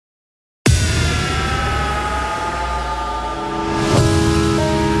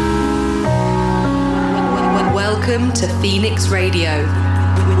Welcome to Phoenix Radio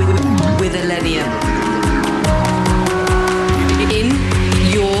with ILLENIUM. In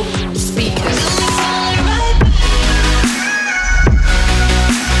your speakers.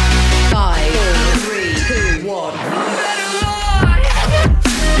 5, 4, 3, 2, 1.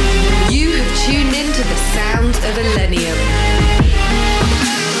 You have tuned into the sounds of ILLENIUM.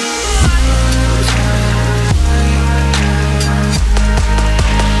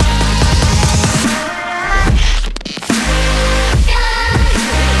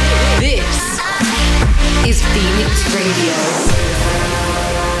 Is Phoenix Radio.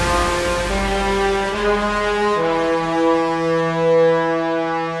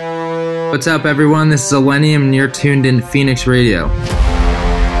 What's up, everyone? This is ILLENIUM, and you're tuned in Phoenix Radio.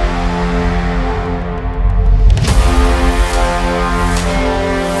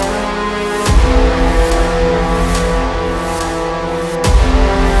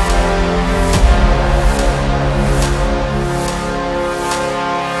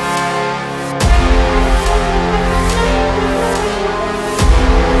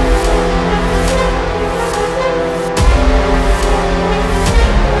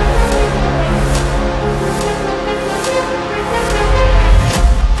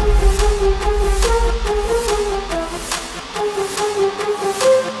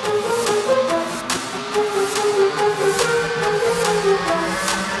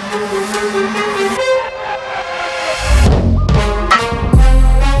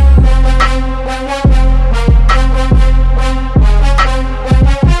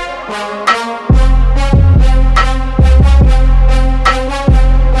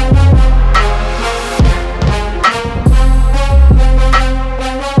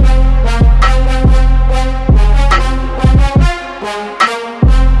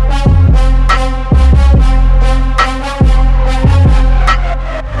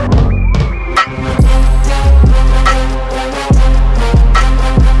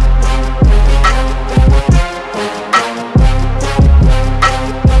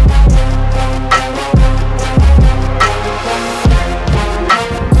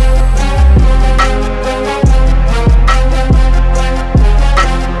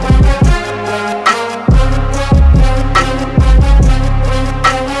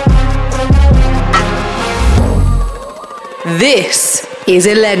 This is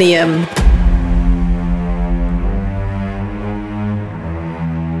ILLENIUM.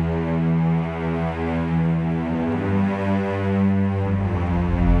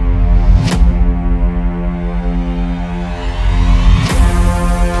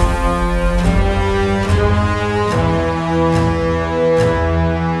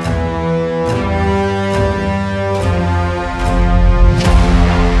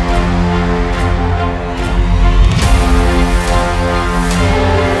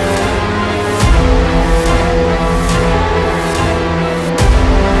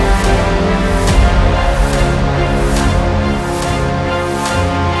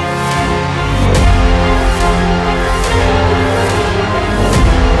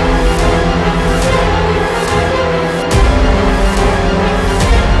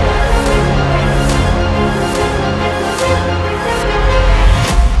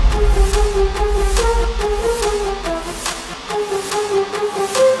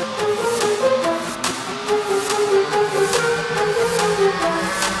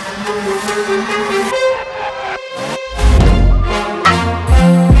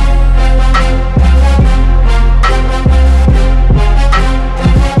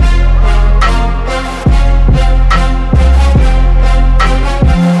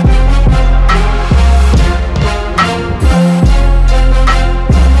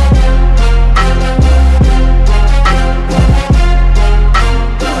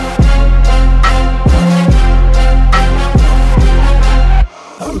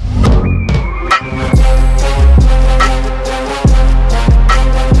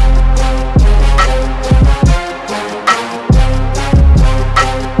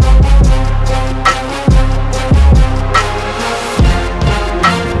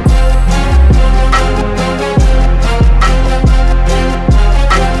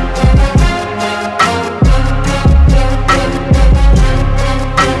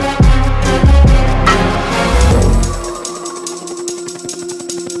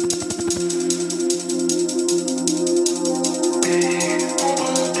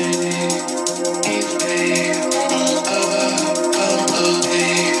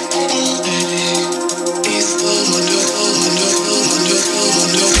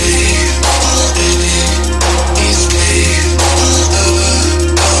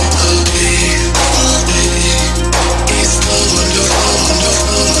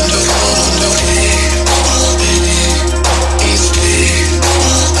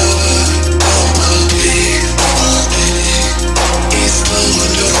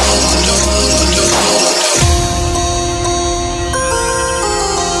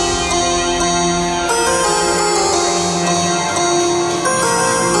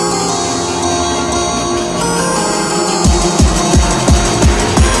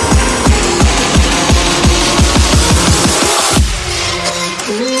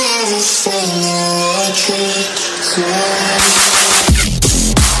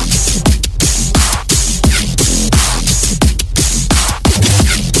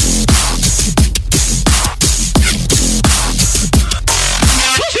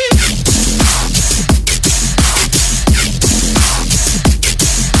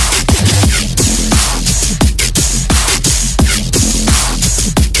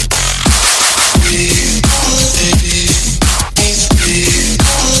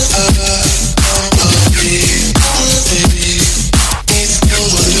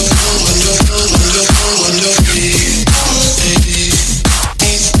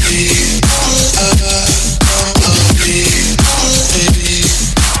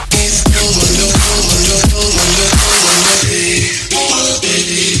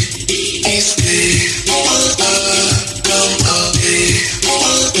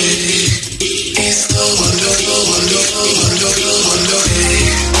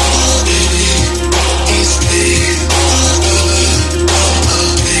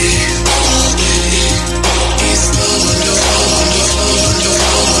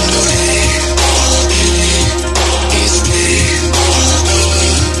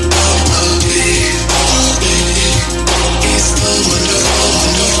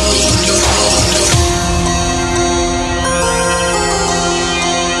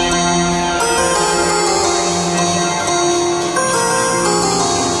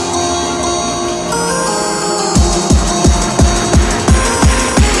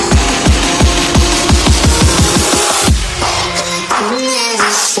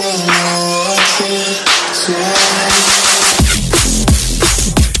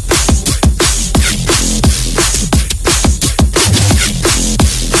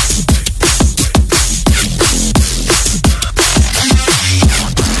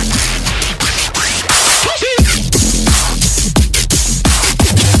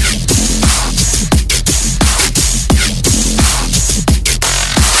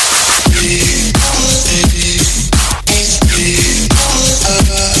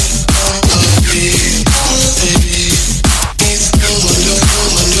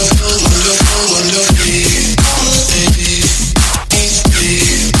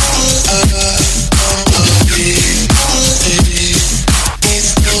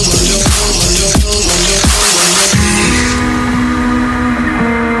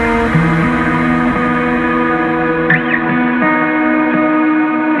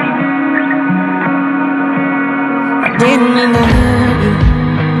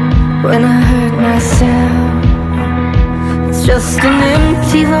 just an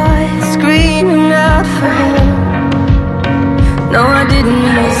empty voice screaming out for help. No, I didn't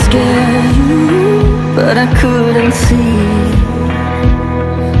mean to scare you, but I couldn't see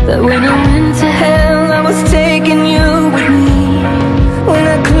that when I went to hell, I was taking you with me. When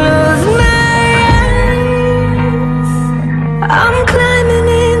I close my eyes, I'm climbing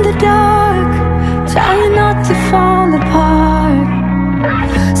in the dark, trying not to fall apart.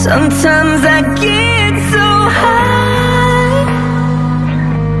 Sometimes I get so high,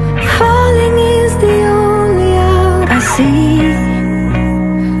 falling is the only out I see.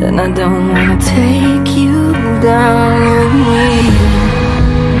 And I don't wanna take you down with me.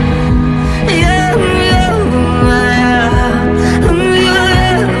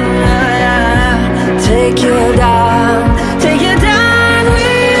 Take you down, take you down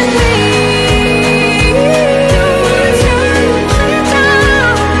with me.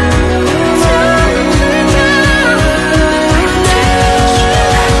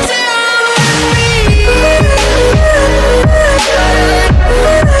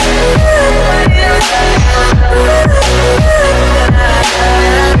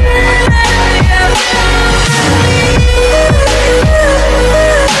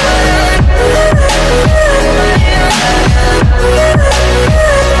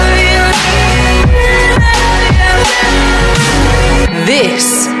 This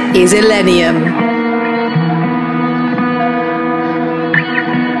is ILLENIUM.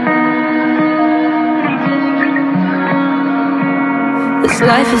 This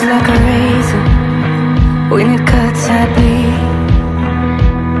life is like a razor, when it cuts I bleed.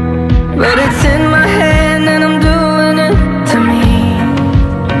 But it's in my hand and I'm doing it to me.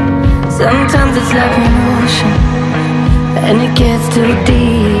 Sometimes it's like an ocean, and it gets too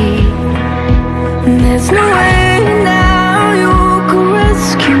deep, and there's no way now you can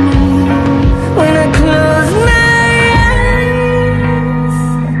rescue me. When I close my eyes,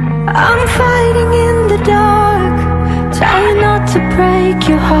 I'm fighting in the dark, trying not to break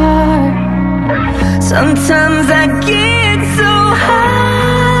your heart. Sometimes I get so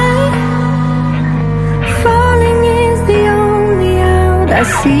high, falling is the only out I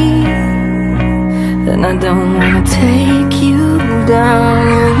see. And I don't wanna take you down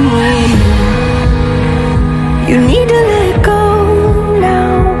with me. You need to let go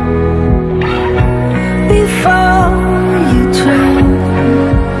now, before you drown.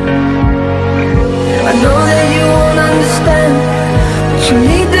 I know that you won't understand, but you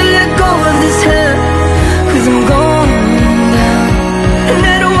need to let go of this hand, 'cause I'm going down, and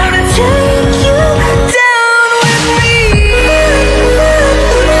I don't wanna take you down with me.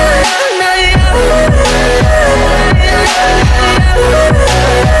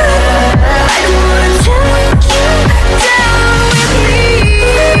 I don't wanna take you down with me.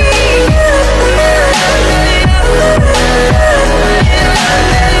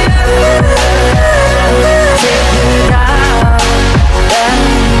 Take you down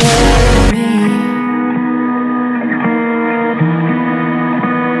with me.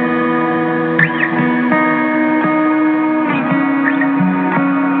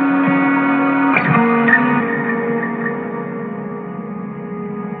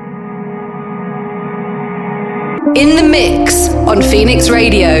 In the mix on Phoenix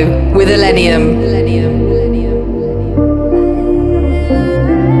Radio with ILLENIUM.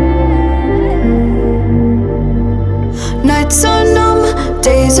 Nights are numb,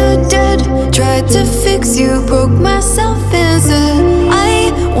 days are dead. Tried to fix you, broke myself instead.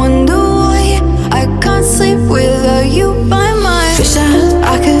 I wonder why I can't sleep without you by my side.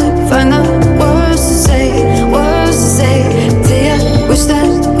 I could find the words to say, to you. Wish that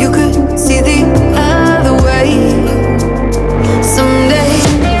you could see the other way. Someday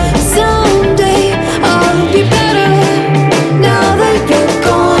I'll be better. Now that you're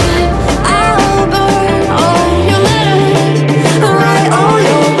gone, I'll burn all your letters, right all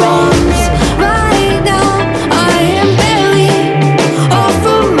your wrongs. Right now I am barely off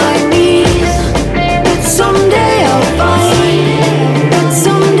of my knees, but someday I'll find, but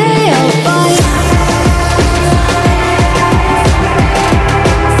someday I'll find.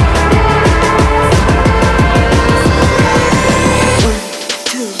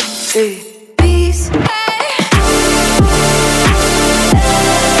 Peace.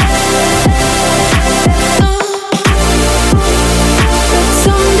 But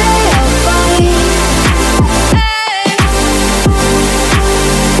someday I'll find.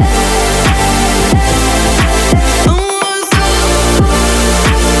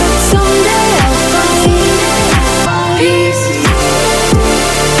 But someday I'll find peace.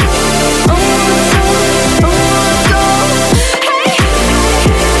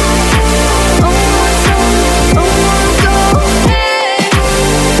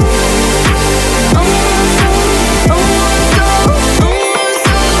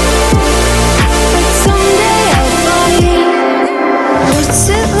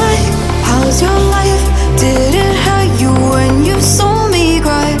 'cause your life didn't hurt you when you saw me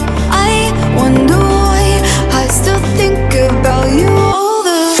cry. I wonder why I still think about you all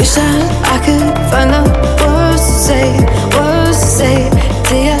the time. Wish that I could find the words to say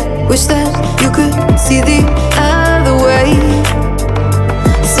to you. Wish that you could see the other way.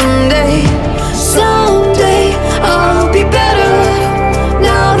 Someday I'll be better.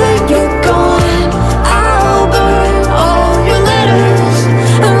 Now that you're gone, I'll burn all your letters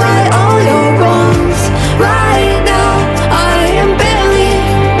and right all your wrongs. Right now I am barely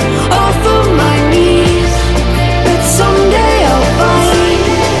off of my knees, but someday I'll find,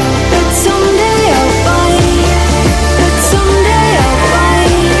 but someday I'll find, but someday I'll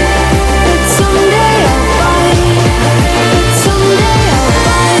find, but someday I'll find, but someday I'll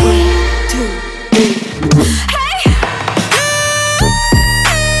find. 1, 2, 3.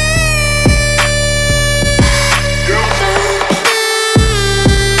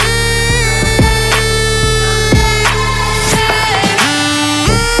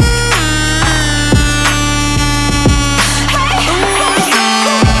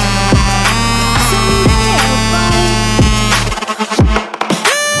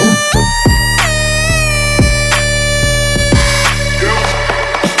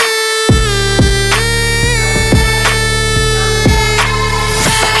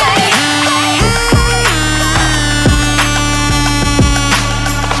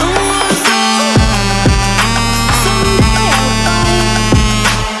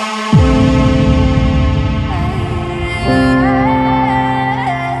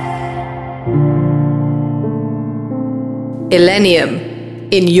 ILLENIUM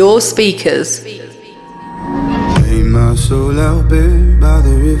in your speakers. Lay my soul out bare by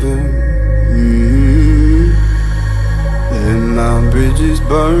the river. Let my bridges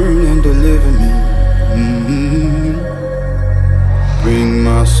burn and deliver me. Bring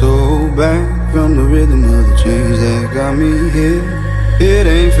my soul back from the rhythm of the chains that got me here. It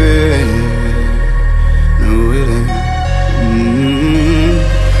ain't fair, no it ain't.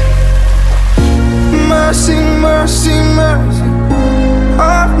 Mercy, mercy, mercy.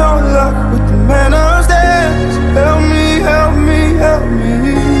 I've no luck with the man upstairs. Help me, help me, help me.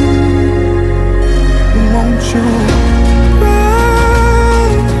 Won't you pray?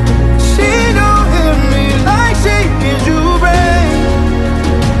 She don't hear me like she gives you rain.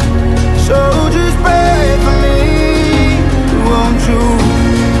 So just pray for me. Won't you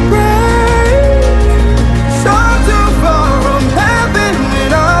pray? So too far from heaven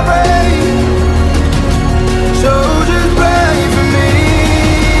when I pray. So just pray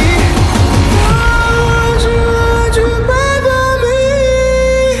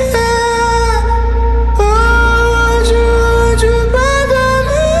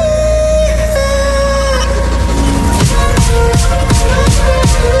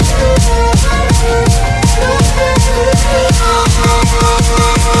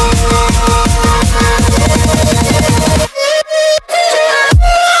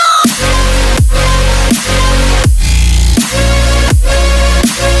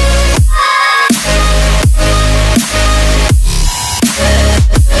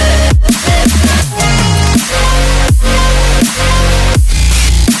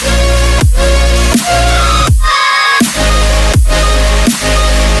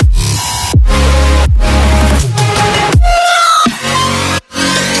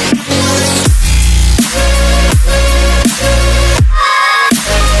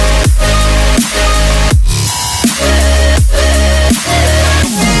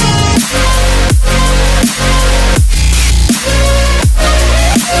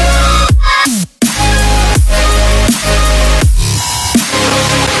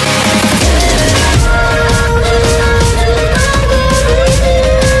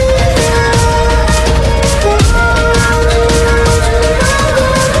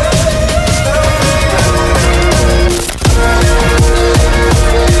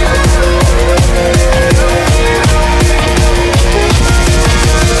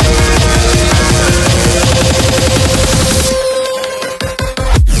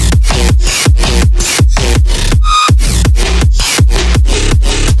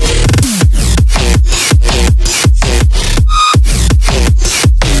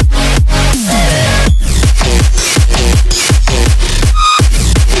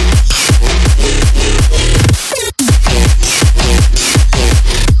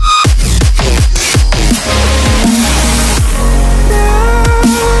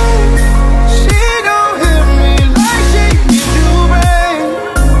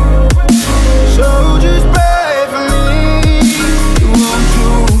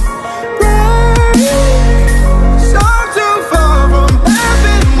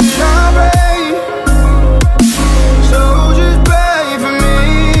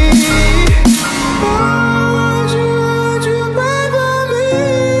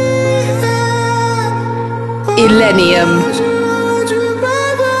ILLENIUM.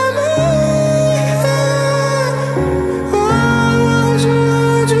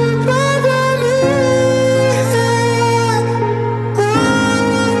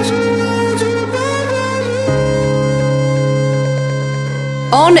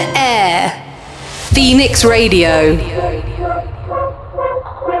 On air, Phoenix Radio.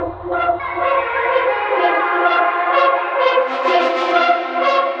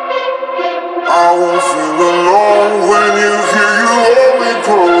 I won't feel alone when you hear you hold me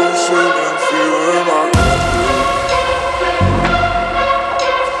close and I'm feeling like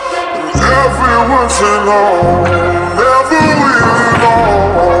and every once in a while, never really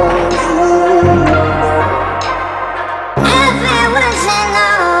know you. Every once in a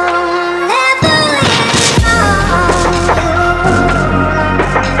while, never really know.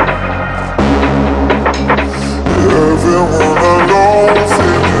 Everyone I know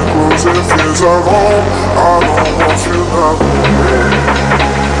feel me close and feels like home. I don't want you now.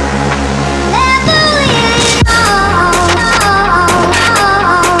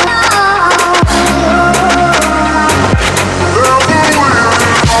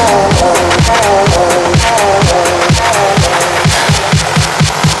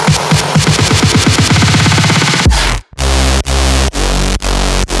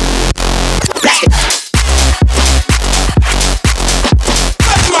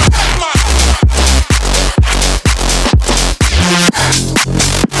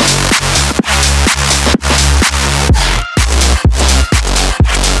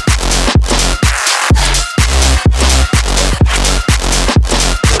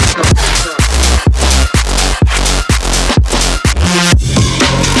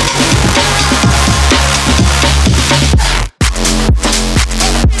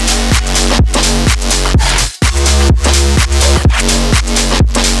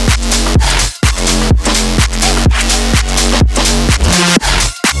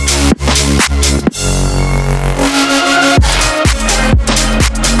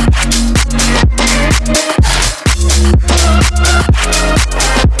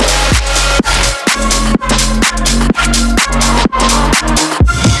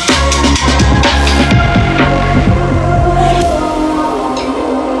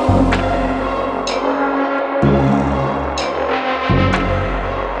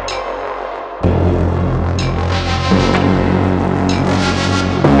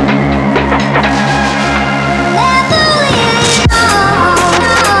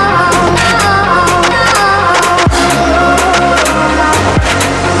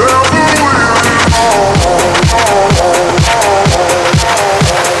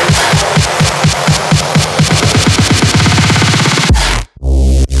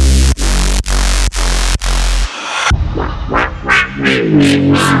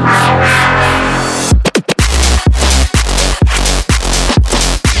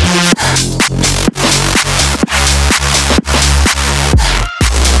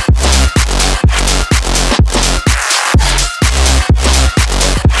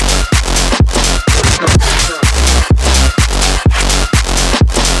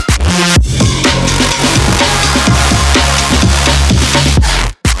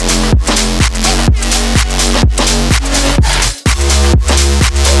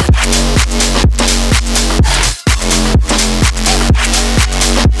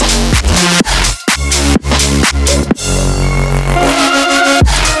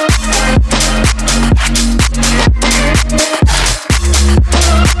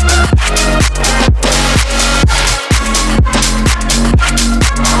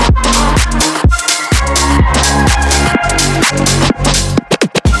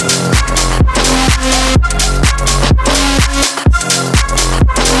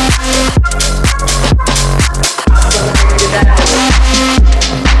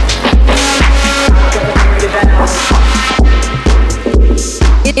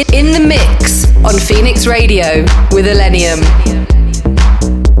 In the mix on Phoenix Radio with ILLENIUM.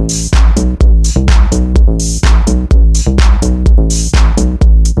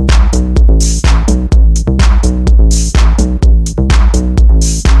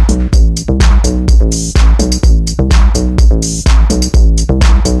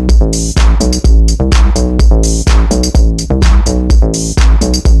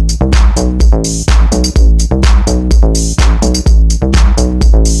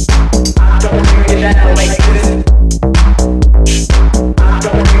 Like this.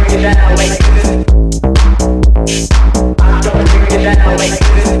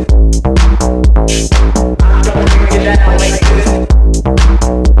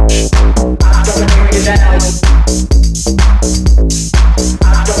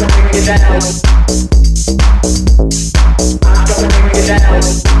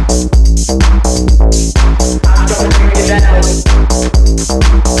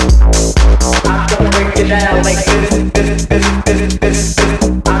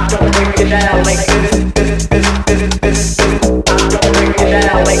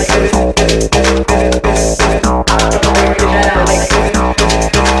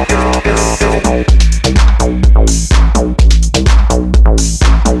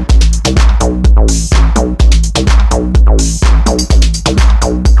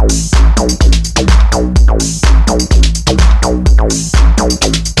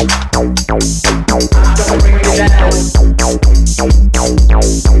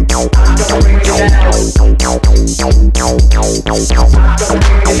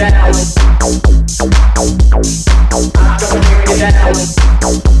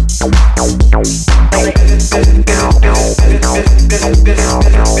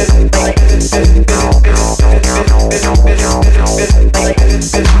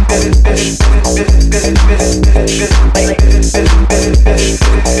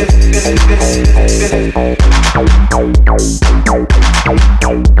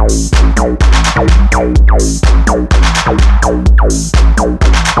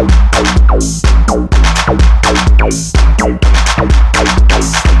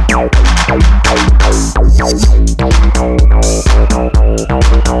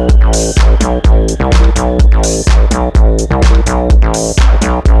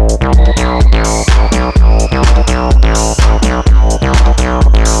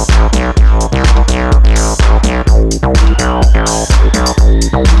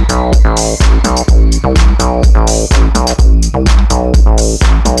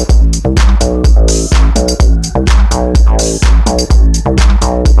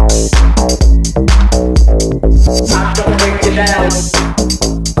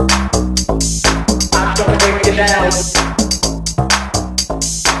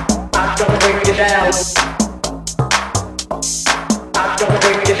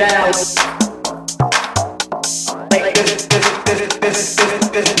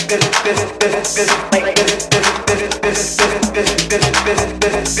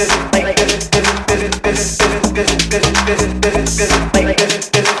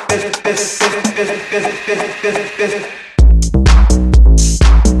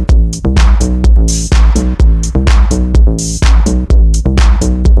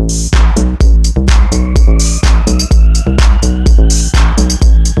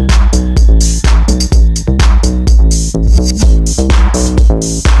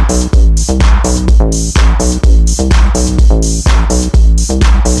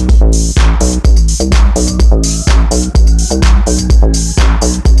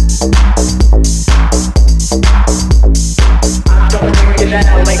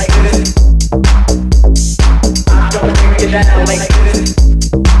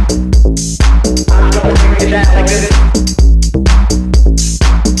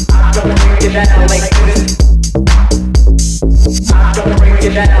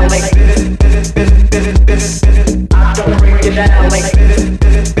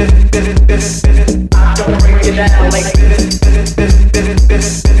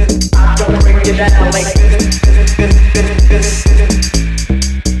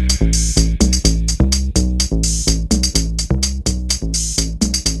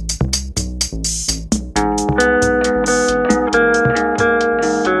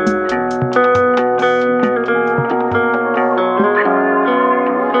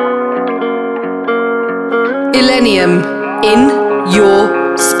 ILLENIUM in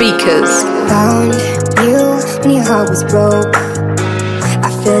your speakers. Found you when your heart was broke. I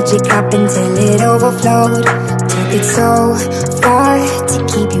filled your cup until it overflowed. Took it so far to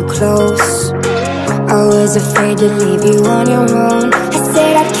keep you close. I was afraid to leave you on your own. I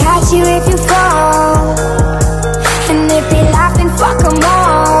said I'd catch you if you fall, and if they laugh then fuck them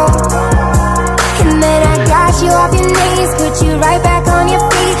all. And then I got you off your knees, put you right back on your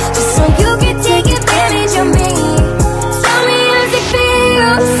feet, just so you could take advantage of me. Tell me how's it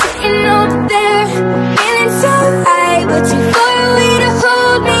feel, sitting over there, feeling so high, but too far away to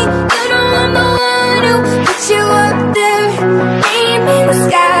hold me. You know I'm the one who put you up there. Name in the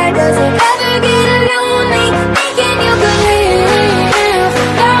sky, does it ever get lonely, thinking you could live?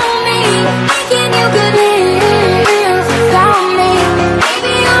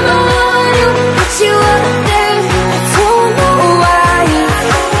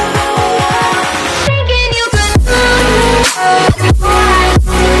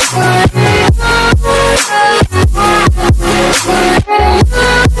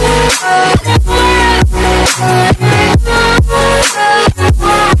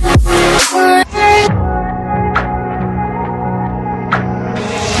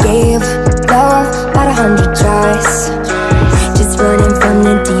 gave love about 100 tries, just running from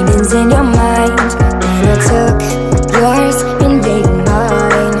the demons in your mind. Then I took yours and made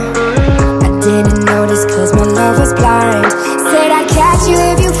mine. I didn't notice cause my love was blind. Said I'd catch you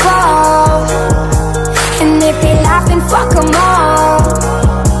if you fall, and if they laugh then fuck them all.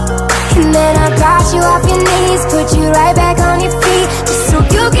 And then I got you off your knees, put you right back on your feet, just so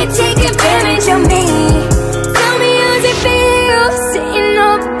you could take advantage of me. Tell me how's it feel, sitting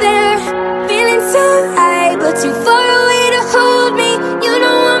up there, feeling so high, but too far away to hold me. You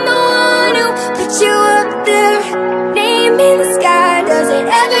know I'm the one who put you up there, name in the sky. Does it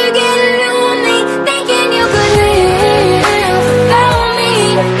ever get lonely, thinking you could live without me,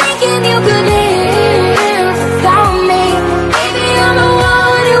 thinking you could live without me? Baby, I'm the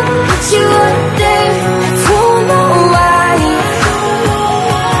one who put you up there, I don't know why.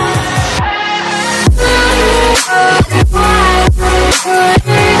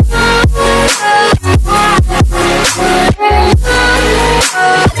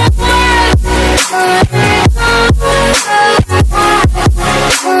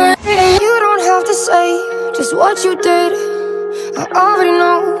 You don't have to say just what you did, I already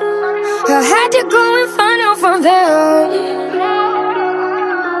know. I had to go and find out from them.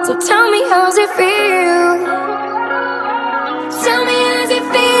 So tell me how's it feel, tell me how's it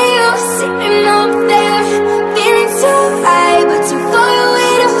feel, sitting up there, feeling so high, but too far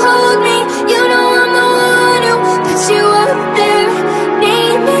away to hold me. You know I'm the one who put you up there,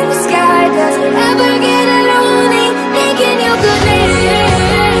 name in the sky. Does it ever get lonely, thinking you could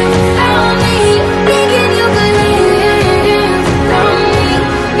live without me, thinking you could live without me?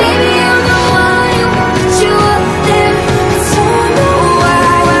 Baby, I'm the one who put you up there, I don't know why.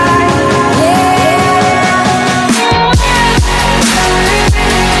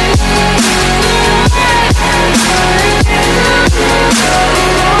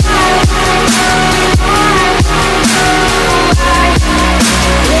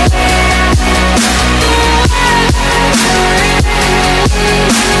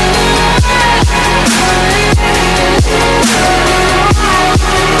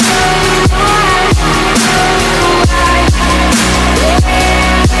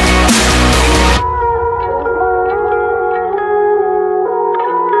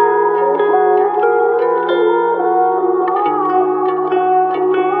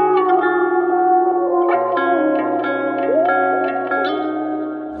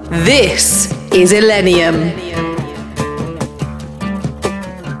 This is ILLENIUM.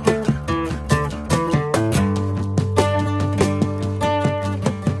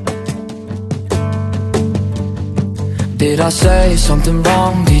 Did I say something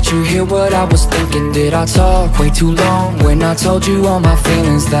wrong? Did you hear what I was thinking? Did I talk way too long when I told you all my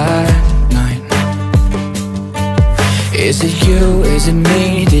feelings that night? Is it you? Is it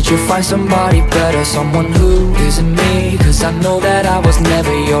me? Did you find somebody better? Someone who isn't me? Cause I know that I was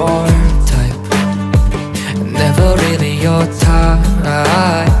never your type, never really your type.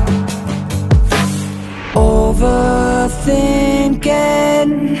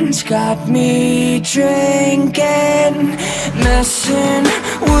 Overthinking's got me drinking, messing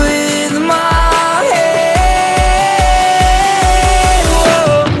with my head.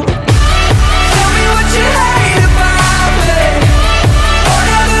 Whoa. Tell me what you hate about me,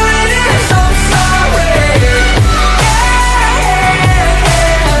 whatever it is, I'm sorry.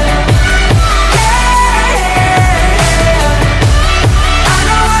 I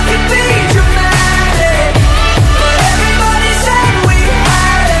know I can be dramatic, but everybody said we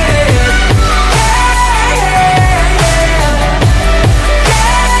had it.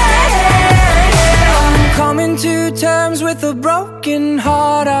 I'm coming to terms with a broken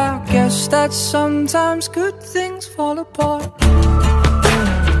heart. I guess that sometimes good things fall apart.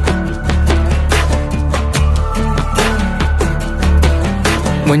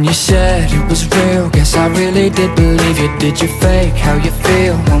 When you said it was real, guess I really did believe you. Did you fake how you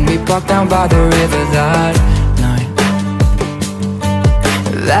feel when we walked down by the river that night?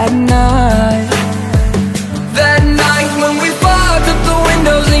 That night, that night when we fogged up the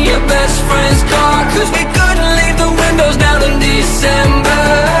windows in your best friend's car, cause we couldn't leave the windows down in December.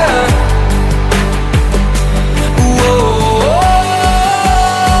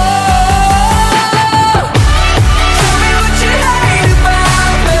 Tell me what you hate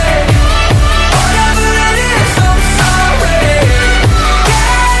about me, whatever it is, I'm sorry.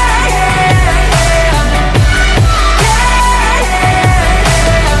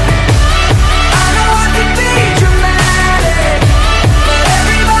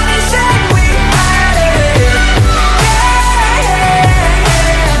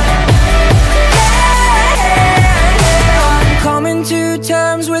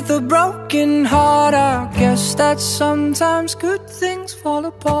 terms with a broken heart. I guess that sometimes good things fall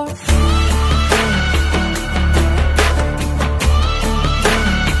apart.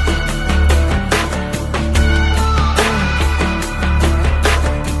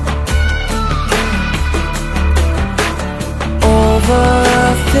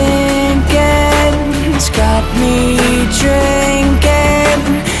 Overthinking's got me drinking,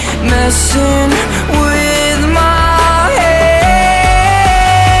 messing with my head.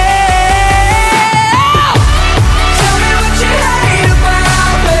 Tell me what you hate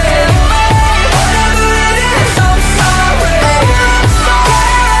about me. Whatever it is, I'm sorry. I'm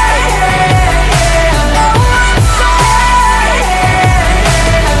sorry. I'm sorry.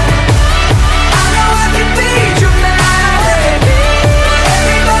 I know I can be dramatic, but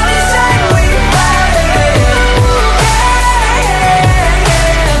everybody said we had it.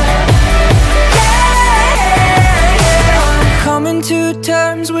 Coming to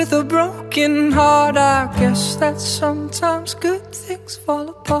terms with a broken heart. I guess that sometimes good things fall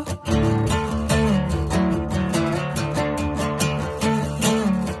apart.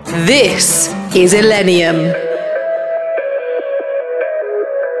 This is ILLENIUM.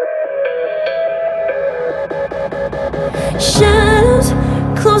 Shadows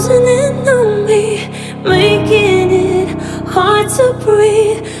closing in on me, making it hard to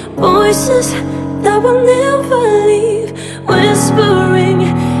breathe. Voices that will never leave, whispering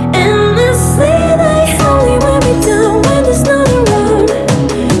endlessly. They only wear me down when there's none around.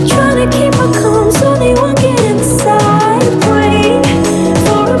 Trying to keep my calm so they won't get inside. Praying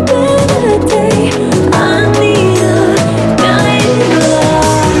for a better day. I need a guiding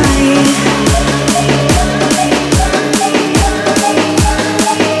light.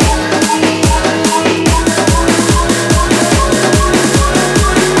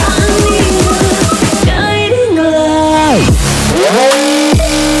 Guiding light.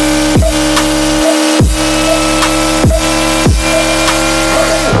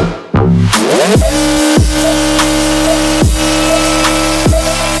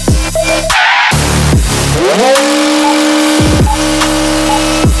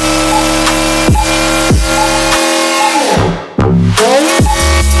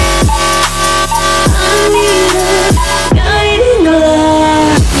 Guiding light.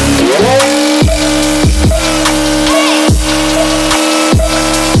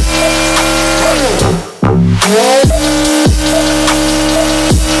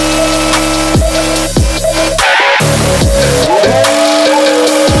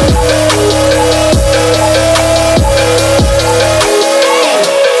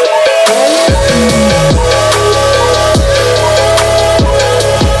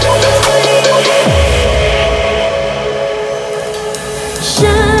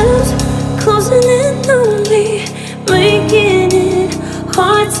 Shadows closing in on me, making it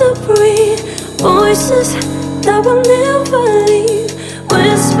hard to breathe. Voices that will never leave,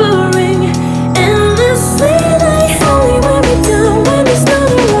 whispering endlessly. They only wear me down when there's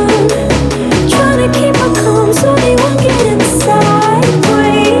none around. Trying to keep my calm so they won't get inside.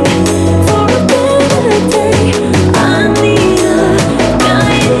 Praying for a better day. I need a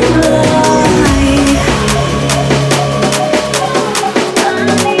guiding light. I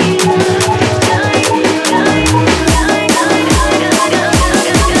need a guiding light.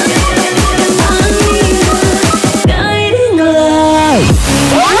 Guiding light.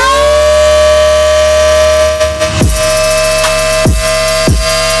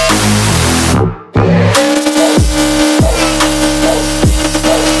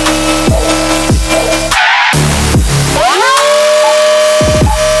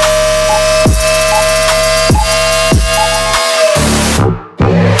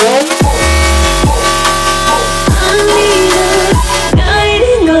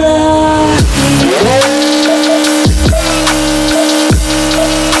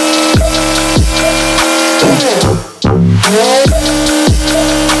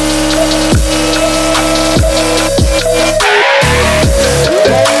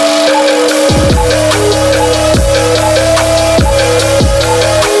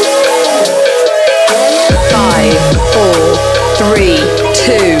 5, 4, 3,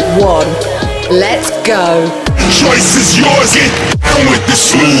 2, 1. Let's go. Choice is yours, get down with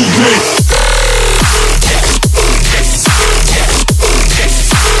this movement.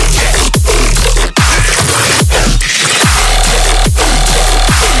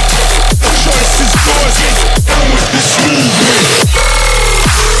 Choice is yours, get down with this movement.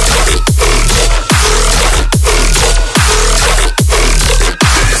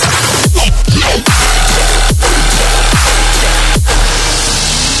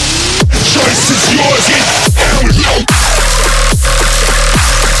 Choice is yours, get down with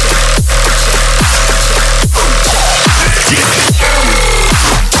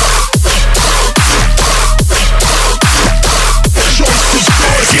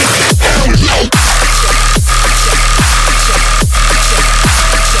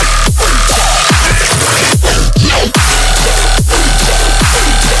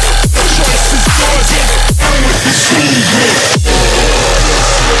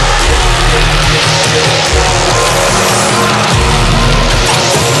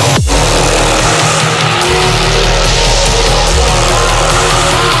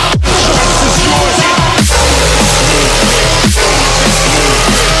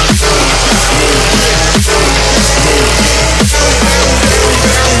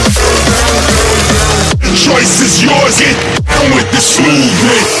choice is yours. Get down with the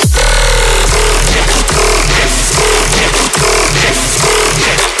movement.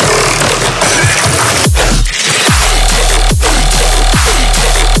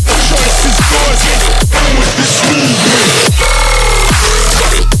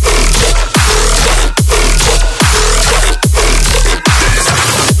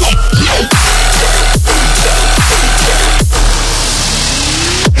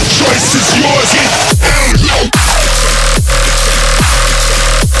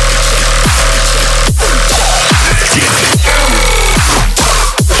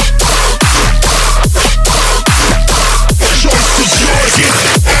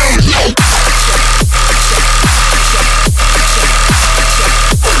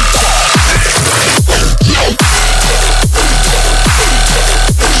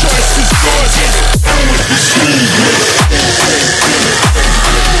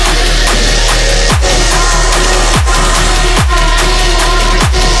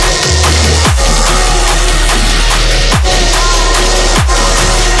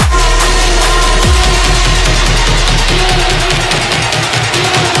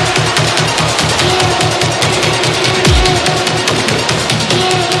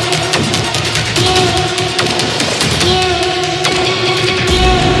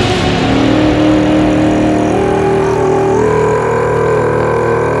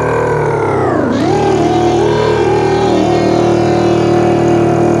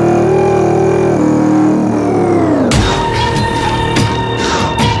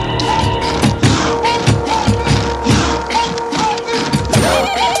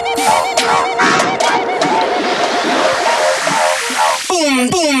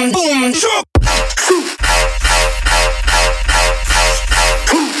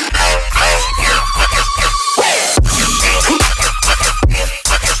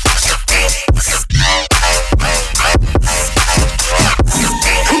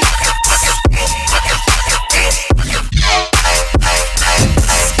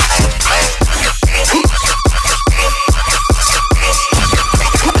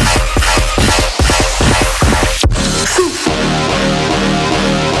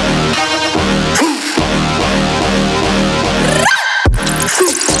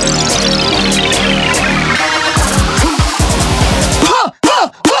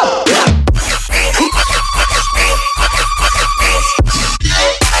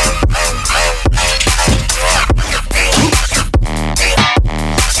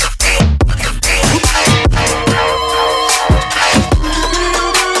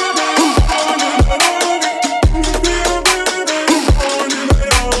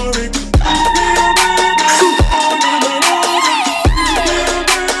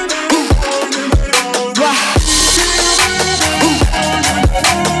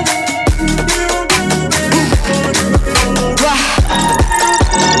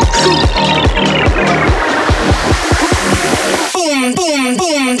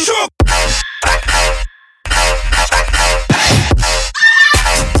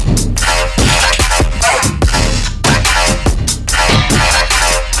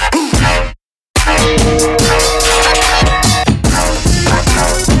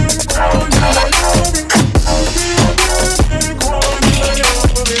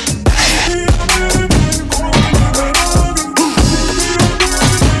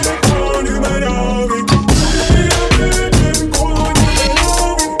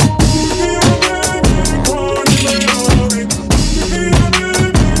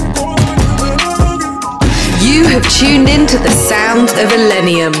 Tuned into the sound of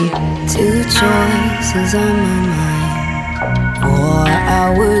ILLENIUM. 2 choices on my mind. 4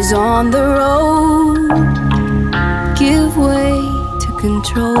 hours on the road. Give way to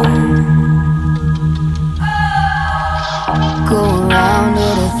control. Go around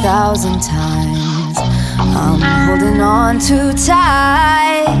it 1,000 times. I'm holding on too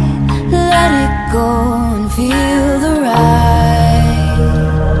tight. Let it go and feel the ride.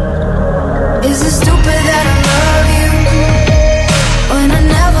 Is it stupid that I love you when I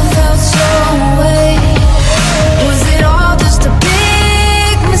never felt so away? Was it all just a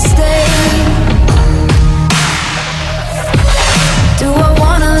big mistake? Do I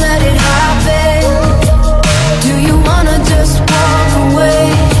wanna let it happen? Do you wanna just walk away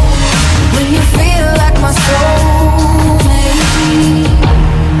when you feel like my soulmate?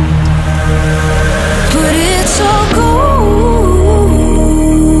 But it's all cool.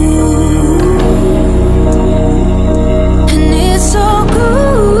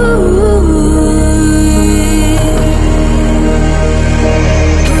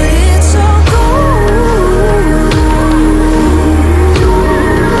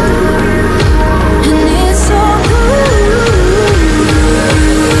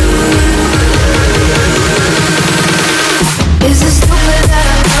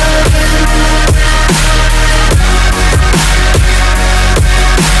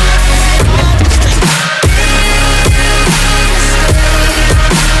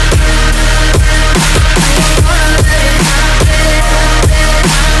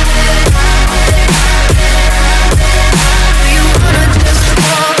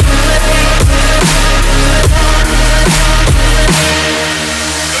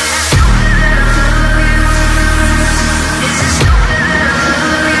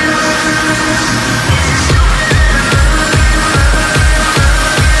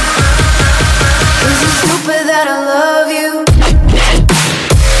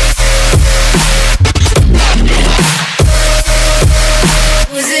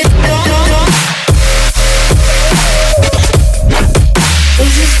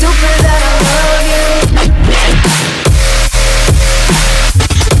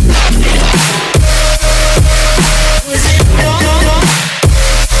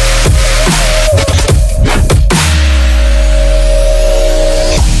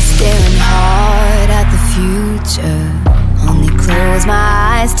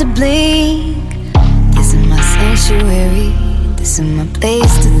 to blink. This is my sanctuary, this is my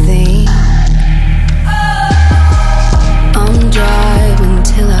place to think. I'm driving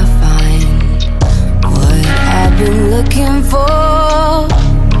till I find what I've been looking for, but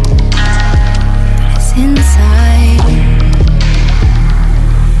it's inside.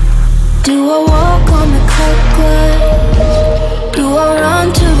 Do I walk on the clockwork? Do I run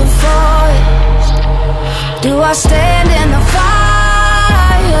to the forest? Do I stand in the fire?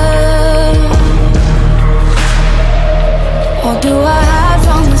 Or do I hide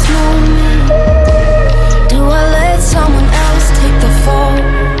from this moment? Do I let someone else take the fall?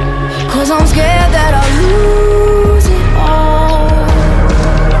 'Cause I'm scared that I'll lose it all.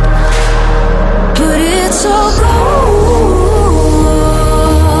 But it's all gone.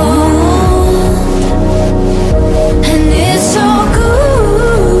 And it's so good.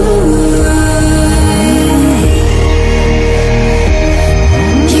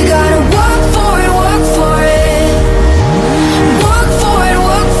 You gotta work for it, work for it. Work for it,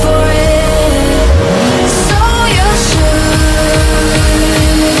 work for it. So you should.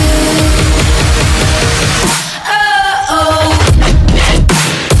 Oh.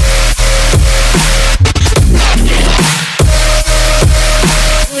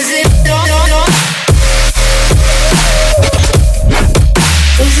 Was it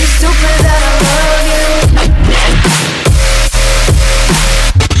Is it stupid that I love you?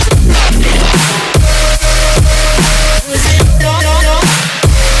 Was it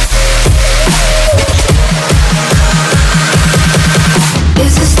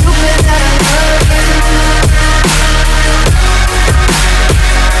Is it stupid that I love you?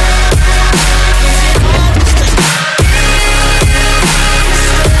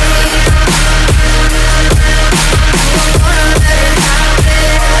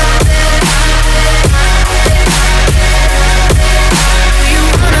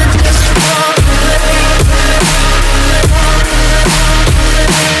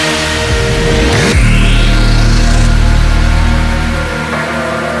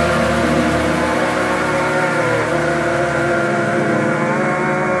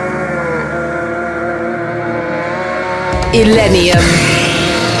 ILLENIUM.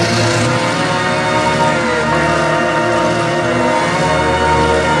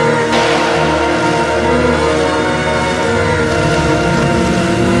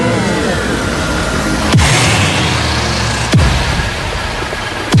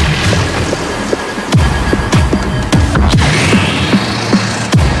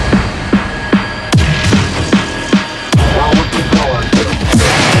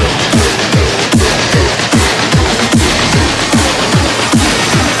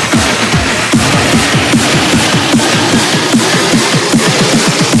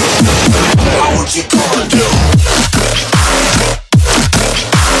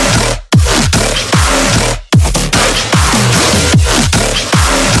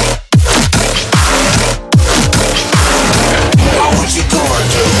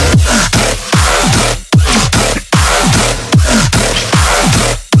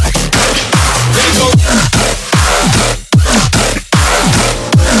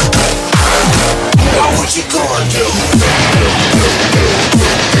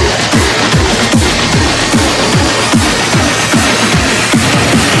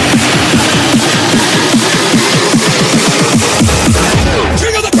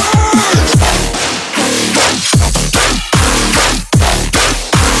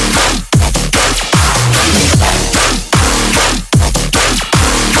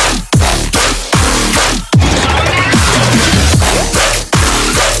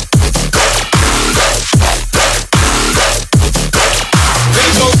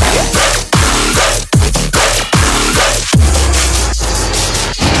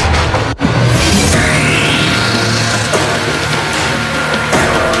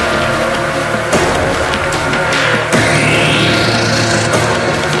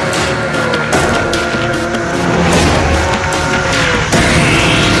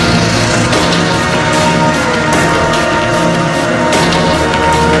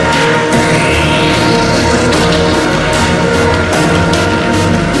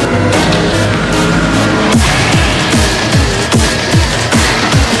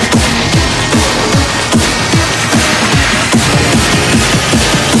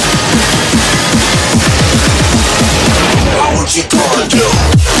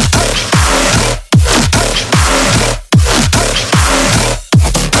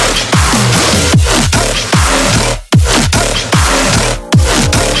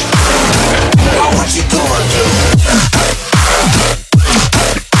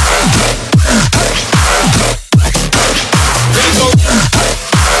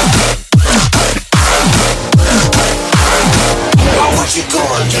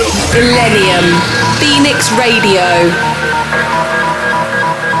 ILLENIUM, Phoenix Radio.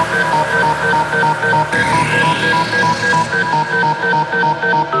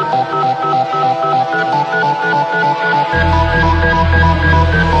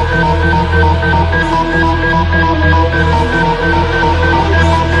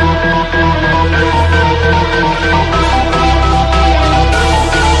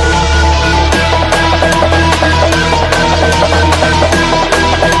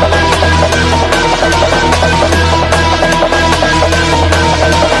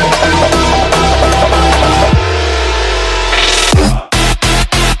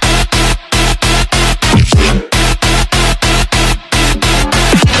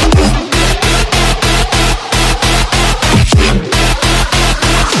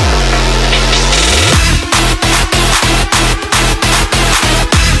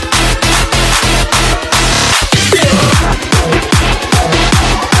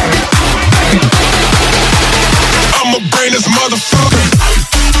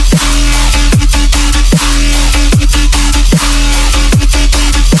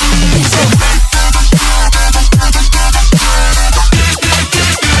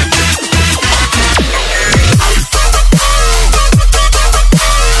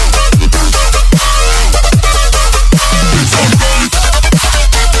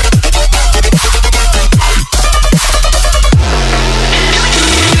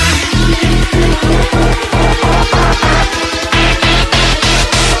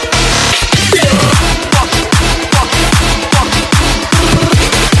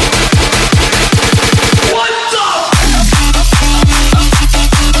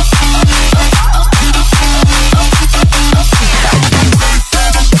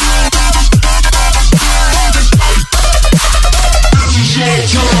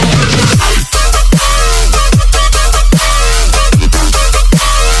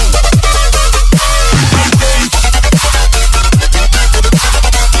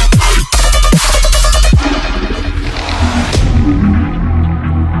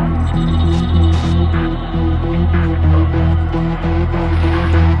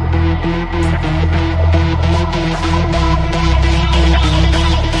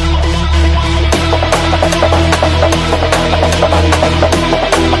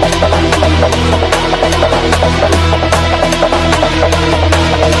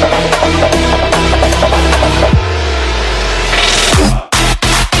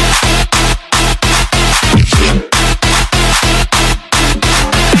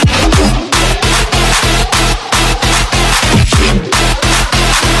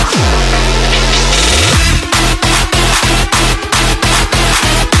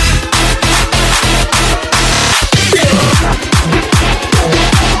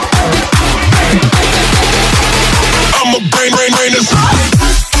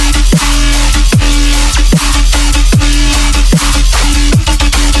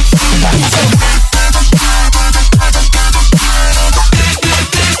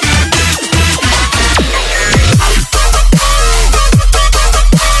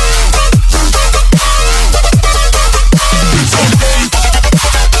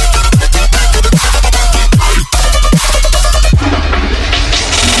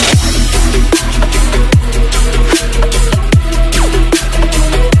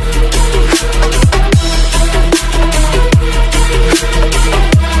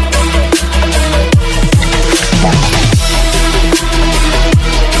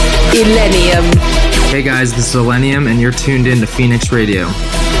 ILLENIUM. Hey guys, this is ILLENIUM and you're tuned in to Phoenix Radio.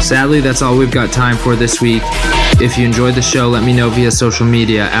 Sadly, that's all we've got time for this week. If you enjoyed the show, let me know via social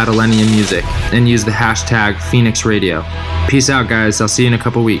media at ILLENIUM Music and use the hashtag Phoenix Radio. Peace out guys, I'll see you in a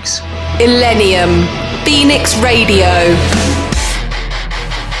couple weeks. ILLENIUM, Phoenix Radio.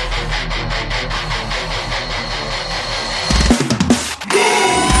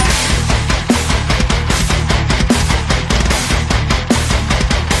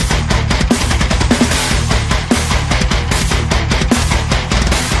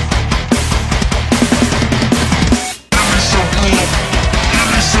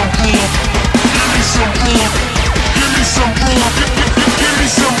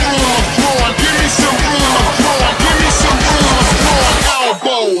 Give me some room.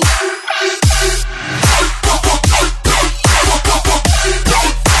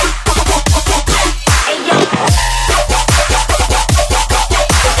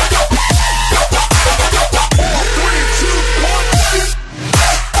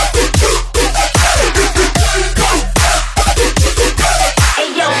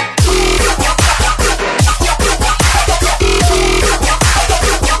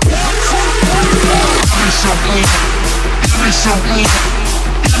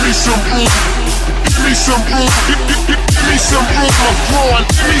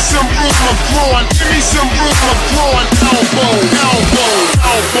 some room of growing. Give me some room of growing. Elbow, elbow,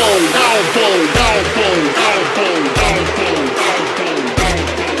 elbow, elbow, elbow, elbow, elbow, elbow.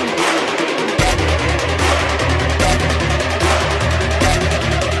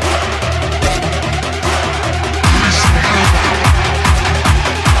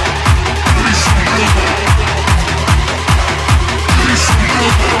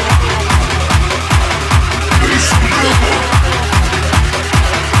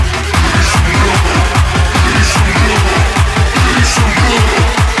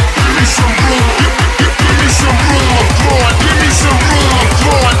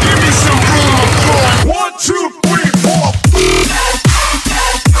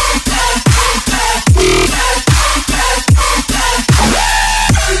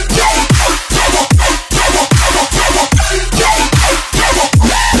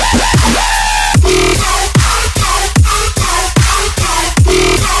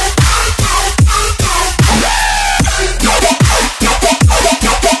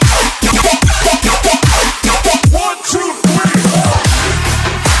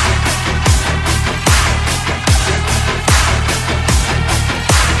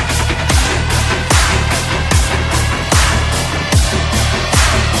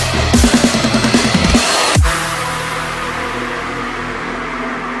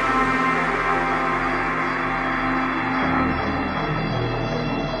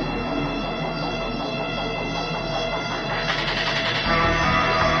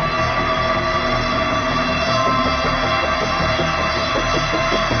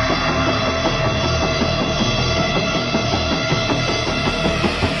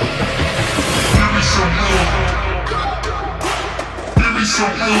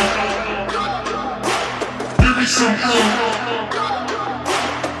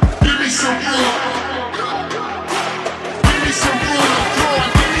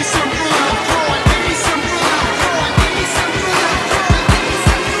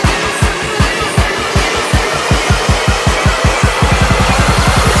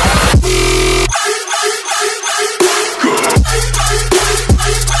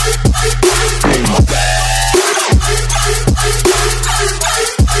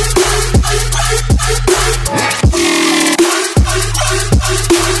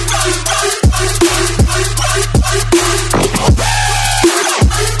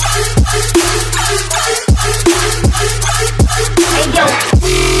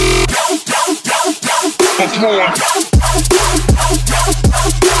 Come on.